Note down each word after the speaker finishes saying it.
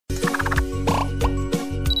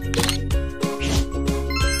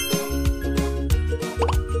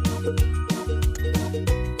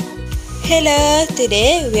Hello,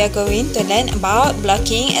 today we are going to learn about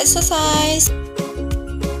blocking exercise.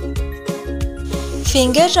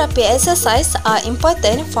 Finger therapy exercises are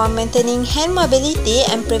important for maintaining hand mobility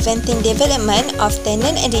and preventing development of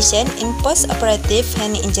tendon adhesion in post-operative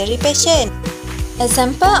hand injury patients.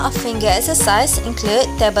 Examples of finger exercise include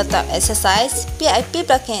tabletop exercise, PIP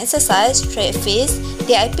blocking exercise, straight fist,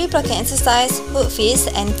 DIP blocking exercise, hook fist,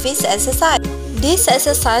 and fist exercise. This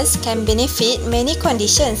exercise can benefit many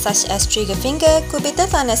conditions such as trigger finger, cubital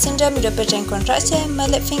tunnel syndrome, retrain contraction,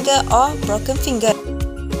 mallet finger, or broken finger.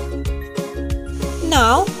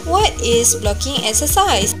 Now, what is blocking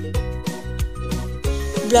exercise?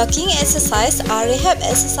 Blocking exercises are rehab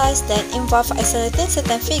exercises that involve isolating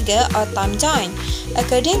certain finger or thumb joint.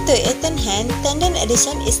 According to Ethan Hand, tendon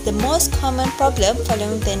adhesion is the most common problem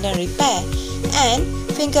following tendon repair, and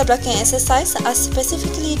finger blocking exercises are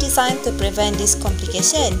specifically designed to prevent this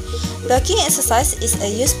complication. Blocking exercise is a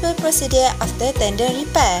useful procedure after tendon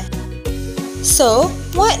repair. So,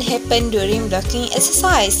 what happened during blocking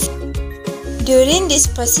exercise? During this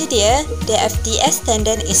procedure, the FDS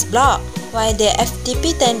tendon is blocked, while the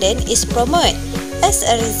FDP tendon is promoted. As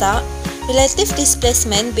a result, relative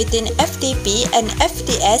displacement between FDP and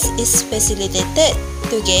FDS is facilitated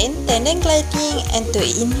to gain tendon gliding and to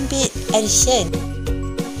inhibit adhesion.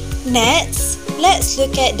 Next, let's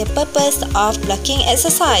look at the purpose of blocking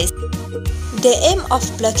exercise. The aim of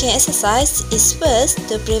blocking exercise is first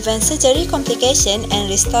to prevent surgery complication and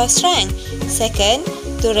restore strength. Second,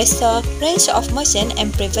 to restore range of motion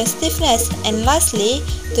and prevent stiffness. And lastly,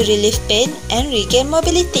 to relieve pain and regain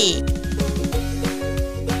mobility.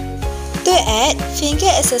 To add, finger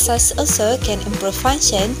exercise also can improve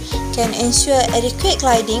function, can ensure adequate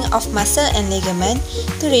gliding of muscle and ligament,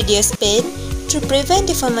 to reduce pain, to prevent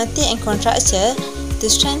deformity and contracture, to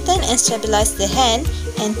strengthen and stabilize the hand,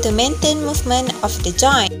 and to maintain movement of the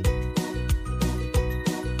joint.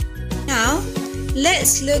 Now,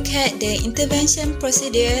 let's look at the intervention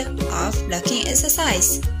procedure of blocking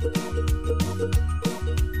exercise.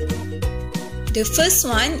 The first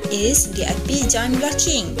one is DIP joint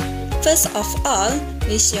blocking. First of all,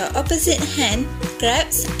 with your opposite hand,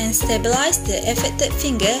 grasp and stabilize the affected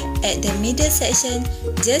finger at the middle section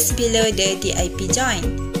just below the DIP joint.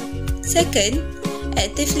 Second,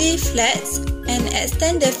 actively flex and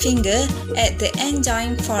extend the finger at the end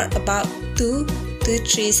joint for about 2 to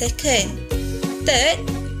 3 seconds. Third,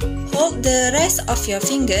 hold the rest of your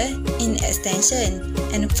finger in extension.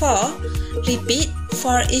 And 4, repeat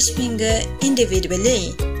for each finger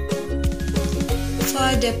individually.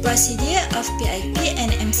 For the procedure of PIP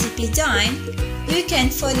and MCP joint, you can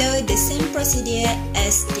follow the same procedure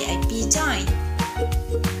as DIP joint.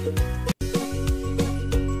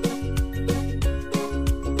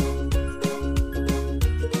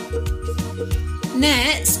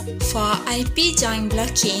 Next, for IP joint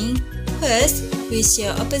blocking, first, with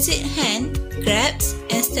your opposite hand, grasp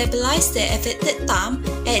and stabilize the affected thumb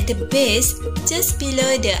at the base just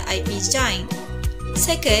below the IP joint.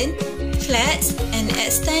 Second, flex and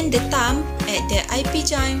extend the thumb at the IP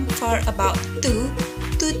joint for about 2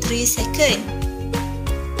 to 3 seconds.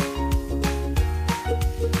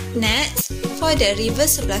 Next, for the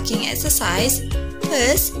reverse blocking exercise,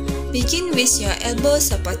 first, begin with your elbow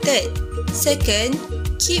supported. Second,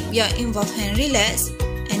 keep your involved hand relaxed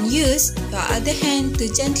and use your other hand to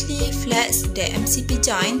gently flex the MCP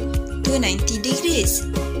joint to 90 degrees.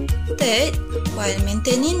 Third, while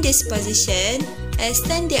maintaining this position,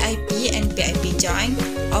 extend the IP and PIP joint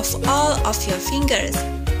of all of your fingers.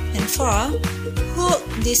 And 4, hold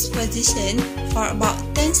this position for about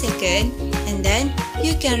 10 seconds and then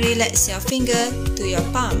you can relax your finger to your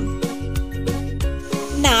palm.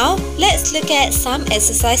 Now, let's look at some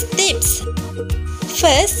exercise tips.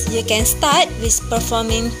 First, you can start with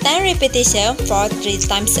performing 10 repetitions for 3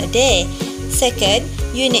 times a day. Second,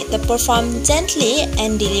 you need to perform gently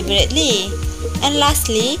and deliberately. And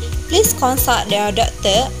lastly, please consult your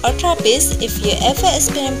doctor or therapist if you ever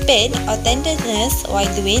experience pain or tenderness while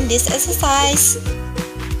doing this exercise.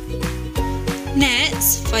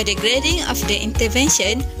 Next, for the grading of the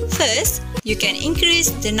intervention, first, you can increase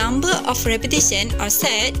the number of repetitions or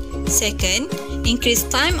set. Second, increase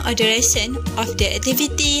time or duration of the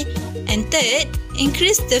activity. And third,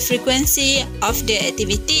 increase the frequency of the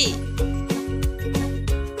activity.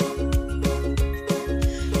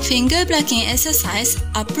 Finger blocking exercises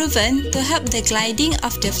are proven to help the gliding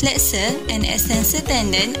of the flexor and extensor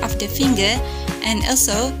tendon of the finger and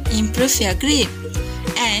also improve your grip.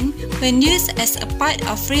 And when used as a part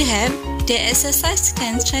of rehab, the exercise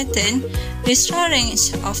can strengthen, restore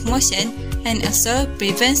range of motion, and also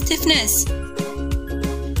prevent stiffness.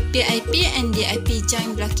 PIP and DIP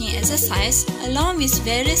joint blocking exercise along with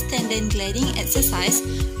various tendon gliding exercise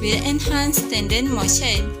will enhance tendon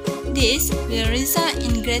motion. This will result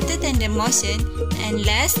in greater tendon motion and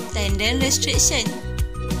less tendon restriction.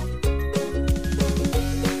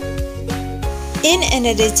 In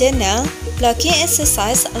another journal, blocking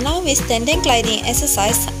exercise along with tendon gliding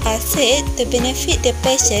exercise are said to benefit the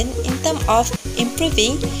patient in terms of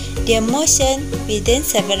improving their motion within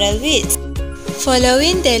several weeks.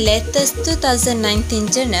 Following the latest 2019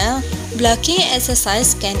 journal, blocking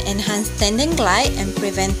exercise can enhance tendon glide and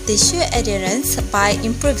prevent tissue adherence by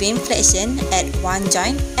improving flexion at one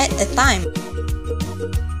joint at a time.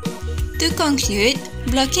 To conclude,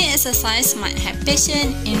 blocking exercise might help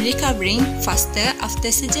patients in recovering faster after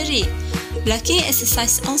surgery. Blocking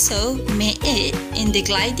exercise also may aid in the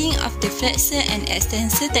gliding of the flexor and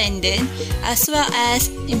extensor tendon as well as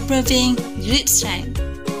improving grip strength.